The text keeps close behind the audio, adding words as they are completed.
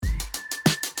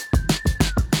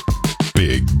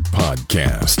Big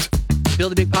Podcast.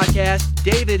 Build a Big Podcast.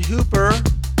 David Hooper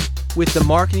with the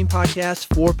Marketing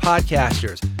Podcast for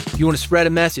Podcasters. If you want to spread a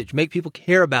message, make people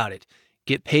care about it,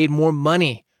 get paid more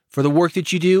money for the work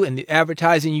that you do and the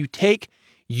advertising you take,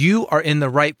 you are in the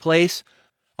right place.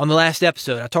 On the last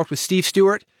episode, I talked with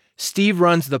Stewart. Steve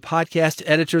runs the Podcast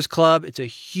Editors Club. It's a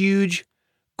huge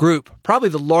group, probably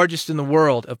the largest in the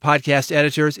world of podcast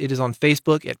editors. It is on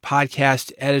Facebook at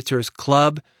Podcast Editors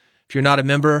Club. If you're not a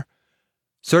member,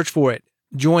 search for it.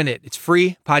 Join it. It's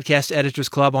free. Podcast Editors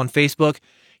Club on Facebook.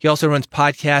 He also runs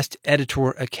Podcast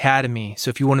Editor Academy. So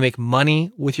if you want to make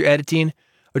money with your editing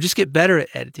or just get better at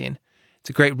editing, it's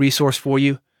a great resource for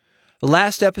you. The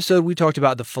last episode, we talked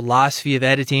about the philosophy of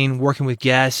editing, working with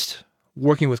guests,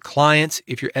 working with clients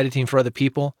if you're editing for other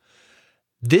people.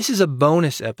 This is a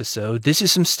bonus episode. This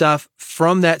is some stuff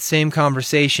from that same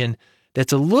conversation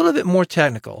that's a little bit more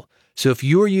technical. So if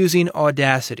you're using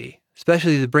Audacity,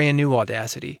 especially the brand new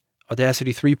Audacity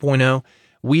 3.0,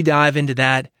 we dive into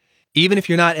that. Even if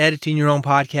you're not editing your own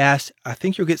podcast, I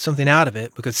think you'll get something out of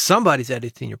it because somebody's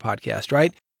editing your podcast,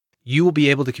 right? You will be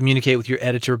able to communicate with your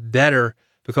editor better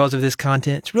because of this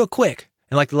content. It's real quick.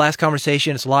 And like the last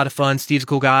conversation, it's a lot of fun. Steve's a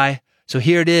cool guy. So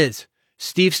here it is.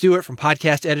 Stewart from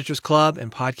Podcast Editors Club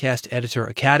and Podcast Editor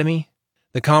Academy.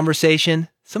 The conversation,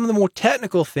 some of the more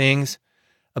technical things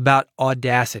about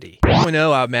Audacity.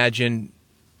 3.0, I imagine,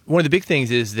 one of the big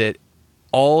things is that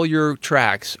all your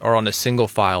tracks are on a single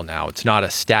file now. It's not a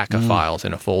stack of files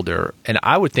in a folder. And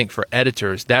I would think for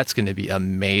editors, that's going to be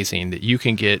amazing that you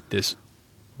can get this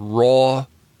raw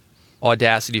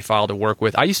Audacity file to work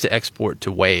with. I used to export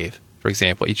to WAV, for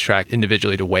example, each track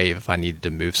individually to WAV if I needed to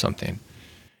move something.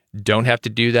 Don't have to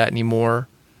do that anymore.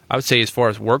 I would say as far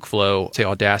as workflow, I'd say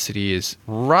Audacity is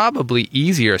probably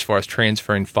easier as far as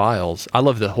transferring files. I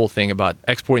love the whole thing about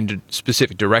exporting to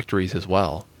specific directories as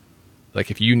well.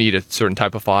 Like if you need a certain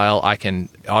type of file, I can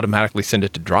automatically send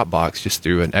it to Dropbox just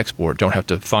through an export. Don't have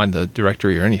to find the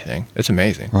directory or anything. It's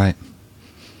amazing. Right.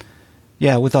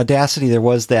 Yeah, with Audacity, there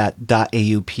was that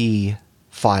 .aup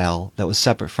file that was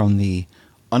separate from the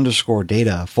underscore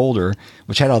data folder,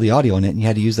 which had all the audio in it, and you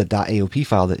had to use that .aup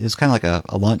file that is kind of like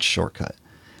a lunch shortcut.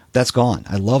 That's gone.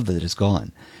 I love that it's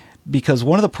gone. Because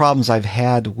one of the problems I've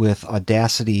had with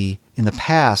Audacity in the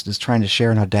past is trying to share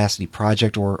an Audacity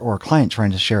project or a client trying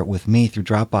to share it with me through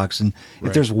Dropbox. And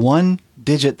if there's one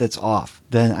digit that's off,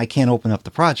 then I can't open up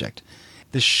the project.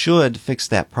 This should fix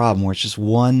that problem where it's just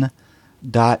one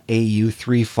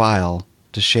 .au3 file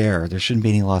to share. There shouldn't be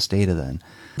any lost data then.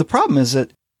 The problem is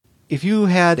that if you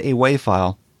had a WAV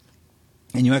file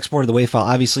and you exported the WAV file,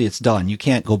 obviously it's done. You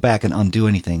can't go back and undo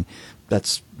anything.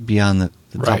 That's beyond the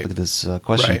topic of this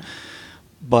question. Right.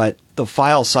 But the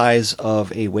file size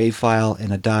of a WAV file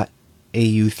and a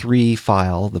 .au3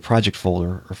 file, the project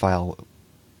folder or file,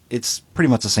 it's pretty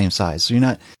much the same size. So you're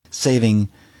not saving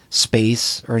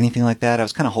space or anything like that. I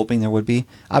was kind of hoping there would be.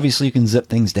 Obviously, you can zip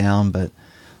things down, but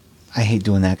I hate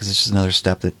doing that because it's just another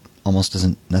step that almost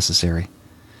isn't necessary.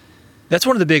 That's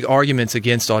one of the big arguments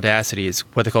against Audacity is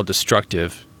what they call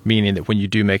destructive, meaning that when you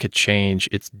do make a change,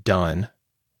 it's done.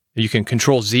 You can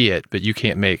Control-Z it, but you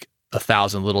can't make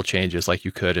 1,000 little changes like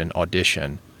you could in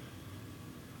Audition.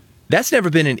 That's never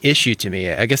been an issue to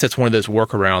me. I guess that's one of those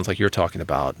workarounds like you're talking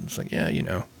about. It's like, yeah,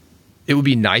 it would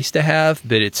be nice to have,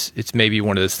 but it's maybe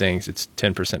one of those things. It's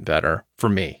 10% better for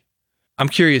me. I'm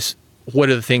curious, what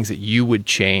are the things that you would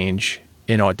change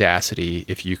in Audacity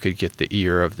if you could get the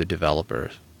ear of the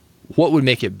developers? What would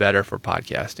make it better for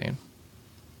podcasting?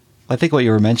 I think what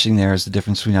you were mentioning there is the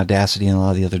difference between Audacity and a lot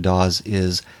of the other DAWs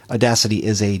is Audacity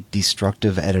is a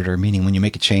destructive editor, meaning when you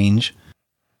make a change,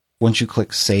 once you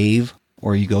click save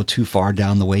or you go too far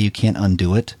down the way, you can't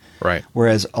undo it. Right.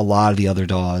 Whereas a lot of the other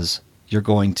DAWs, you're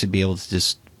going to be able to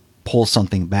just pull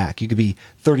something back. You could be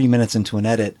 30 minutes into an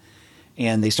edit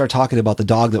and they start talking about the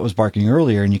dog that was barking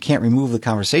earlier, and you can't remove the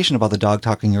conversation about the dog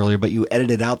talking earlier, but you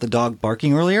edited out the dog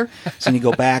barking earlier, so you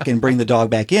go back and bring the dog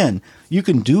back in. You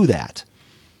can do that.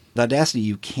 With Audacity,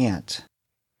 you can't.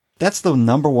 That's the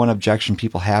number one objection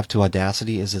people have to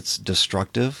Audacity is it's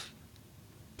destructive.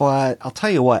 But I'll tell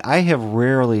you what, I have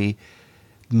rarely,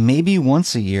 maybe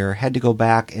once a year, had to go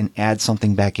back and add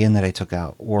something back in that I took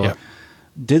out, or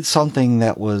did something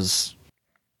that was...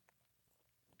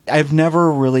 I've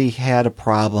never really had a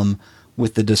problem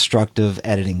with the destructive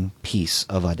editing piece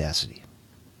of Audacity.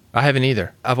 I haven't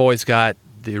either. I've always got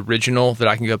the original that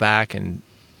I can go back and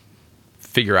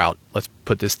figure out, let's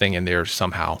put this thing in there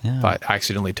somehow if I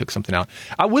accidentally took something out.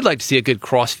 I would like to see a good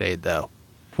crossfade, though.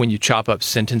 When you chop up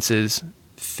sentences,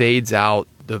 fades out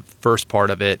the first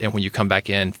part of it, and when you come back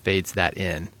in, fades that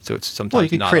in. So it's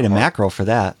sometimes you could create a macro for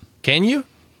that. Can you?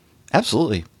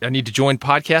 Absolutely. I need to join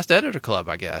Podcast Editor Club,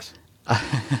 I guess.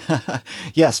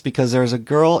 Yes, because there's a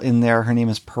girl in there, her name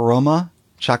is Paroma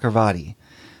Chakravarti,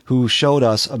 who showed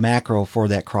us a macro for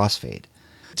that crossfade.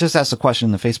 Just ask a question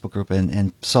in the Facebook group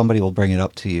and somebody will bring it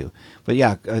up to you. But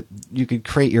yeah, you could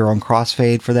create your own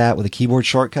crossfade for that with a keyboard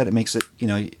shortcut. It makes it,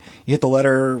 you hit the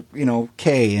letter,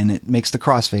 K and it makes the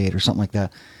crossfade or something like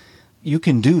that. You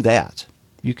can do that.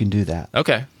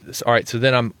 Okay. All right. So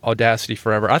then I'm Audacity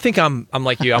forever. I think I'm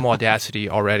like you. I'm Audacity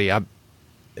already. I'm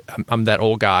that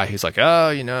old guy who's like,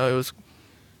 it's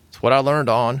what I learned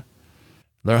on.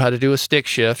 Learn how to do a stick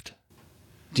shift.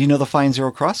 Do you know the Find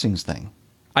Zero Crossings thing?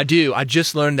 I do. I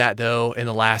just learned that, though, in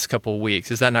the last couple of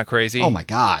weeks. Is that not crazy? Oh, my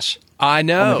gosh. I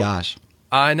know. Oh, my gosh.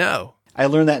 I know. I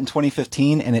learned that in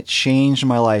 2015, and it changed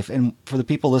my life. And for the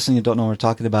people listening who don't know what we're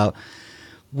talking about,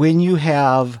 when you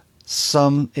have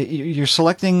you're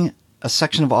selecting a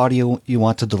section of audio you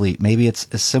want to delete. Maybe it's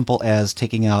as simple as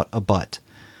taking out a but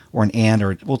or an and,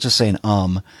 or we'll just say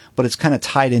an but it's kind of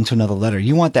tied into another letter.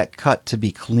 You want that cut to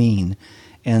be clean.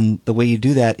 And the way you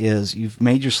do that is you've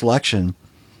made your selection,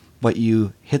 but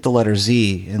you hit the letter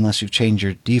Z unless you've changed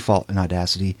your default in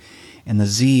Audacity. And the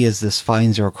Z is this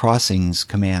Find Zero Crossings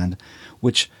command,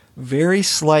 which very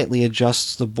slightly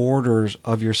adjusts the borders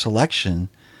of your selection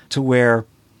to where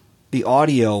the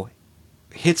audio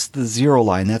hits the zero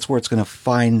line. That's where it's going to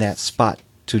find that spot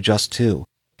to adjust to.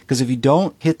 Because if you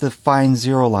don't hit the Find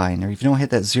Zero line, or if you don't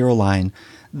hit that zero line,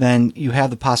 then you have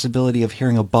the possibility of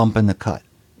hearing a bump in the cut,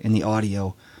 in the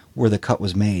audio where the cut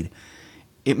was made.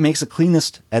 It makes the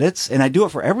cleanest edits, and I do it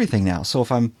for everything now. So if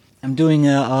I'm doing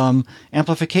a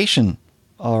amplification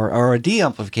or a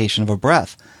de-amplification of a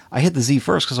breath, I hit the Z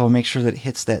first because I want to make sure that it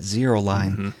hits that zero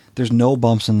line. Mm-hmm. There's no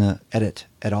bumps in the edit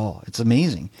at all. It's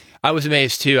amazing. I was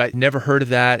amazed too. I'd never heard of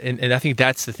that, and I think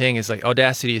that's the thing is like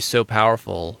Audacity is so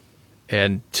powerful,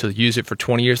 and to use it for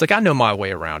 20 years, like I know my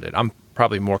way around it. I'm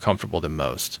probably more comfortable than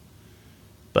most,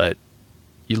 but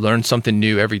you learn something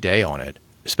new every day on it.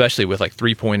 Especially with like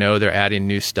 3.0, they're adding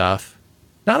new stuff.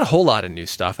 Not a whole lot of new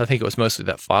stuff. I think it was mostly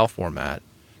that file format.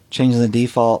 Changing the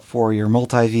default for your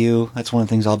multi-view. That's one of the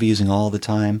things I'll be using all the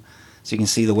time. So you can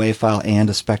see the WAV file and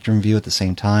a spectrum view at the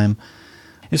same time.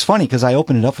 It's funny because I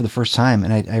opened it up for the first time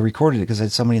and I recorded it because I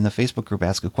had somebody in the Facebook group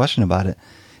ask a question about it.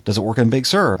 Does it work on Big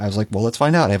Sur? I was like, well, let's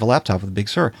find out. I have a laptop with a Big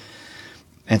Sur.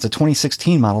 And it's a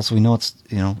 2016 model, so we know it's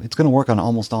going to work on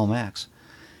almost all Macs.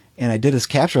 And I did this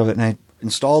capture of it and I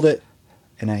installed it.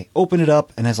 And I opened it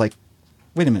up, and I was like,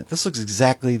 wait a minute, this looks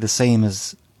exactly the same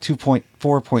as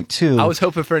 2.4.2. I was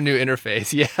hoping for a new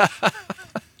interface, yeah.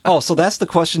 Oh, so that's the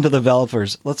question to the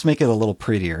developers. Let's make it a little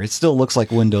prettier. It still looks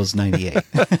like Windows 98.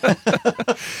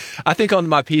 I think on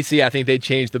my PC, I think they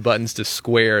changed the buttons to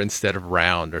square instead of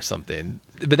round or something.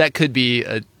 But that could be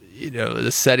a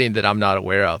setting that I'm not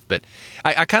aware of. But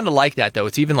I kind of like that, though.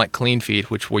 It's even like Clean Feed,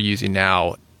 which we're using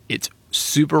now. It's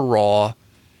super raw,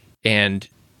 and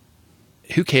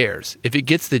who cares? If it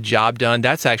gets the job done,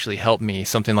 that's actually helped me,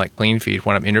 something like Clean Feed,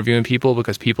 when I'm interviewing people,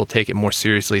 because people take it more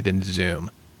seriously than Zoom.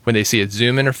 When they see a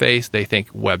Zoom interface, they think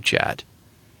web chat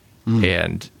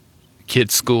and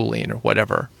kids schooling or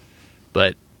whatever.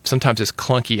 But sometimes this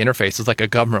clunky interface is like a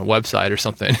government website or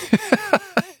something.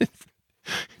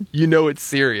 It's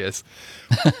serious.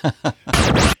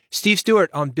 Steve Stewart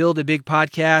on Build a Big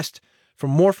Podcast. For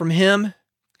more from him,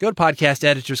 go to Podcast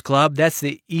Editors Club. That's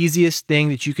the easiest thing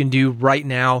that you can do right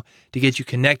now to get you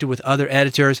connected with other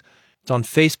editors. It's on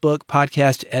Facebook,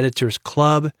 Podcast Editors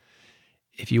Club.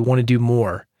 If you want to do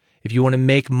more, if you want to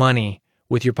make money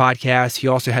with your podcast, he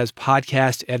also has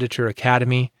Podcast Editor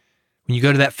Academy. When you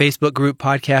go to that Facebook group,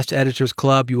 Podcast Editors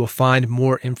Club, you will find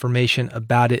more information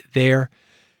about it there.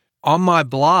 On my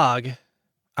blog,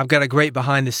 I've got a great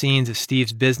behind the scenes of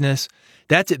Steve's business.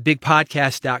 That's at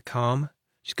bigpodcast.com.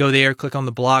 Just go there, click on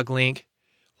the blog link.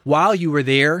 While you were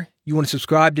there, you want to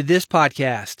subscribe to this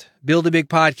podcast, Build a Big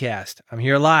Podcast. I'm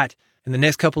here a lot. And the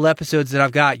next couple episodes that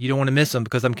I've got, you don't want to miss them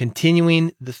because I'm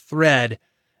continuing the thread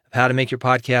of how to make your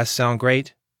podcast sound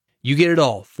great. You get it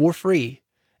all for free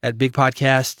at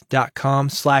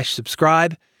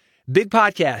bigpodcast.com/subscribe.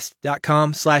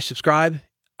 bigpodcast.com/subscribe.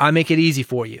 I make it easy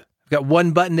for you. I've got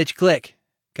one button that you click.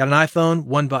 Got an iPhone?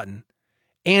 One button.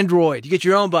 Android, you get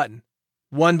your own button.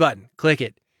 One button, click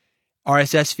it.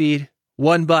 RSS feed,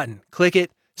 one button, click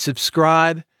it.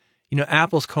 Subscribe.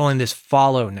 Apple's calling this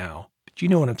follow now, but you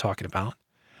know what I'm talking about.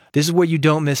 This is where you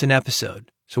don't miss an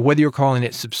episode. So whether you're calling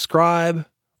it subscribe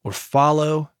or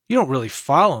follow, you don't really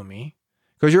follow me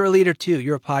because you're a leader too.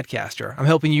 You're a podcaster. I'm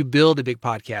helping you build a big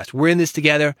podcast. We're in this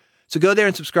together. So go there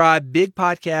and subscribe,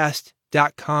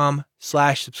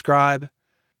 bigpodcast.com/subscribe.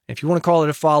 If you want to call it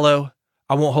a follow,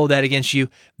 I won't hold that against you.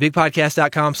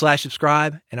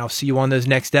 Bigpodcast.com/subscribe, and I'll see you on those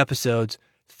next episodes.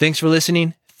 Thanks for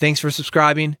listening. Thanks for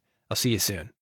subscribing. I'll see you soon.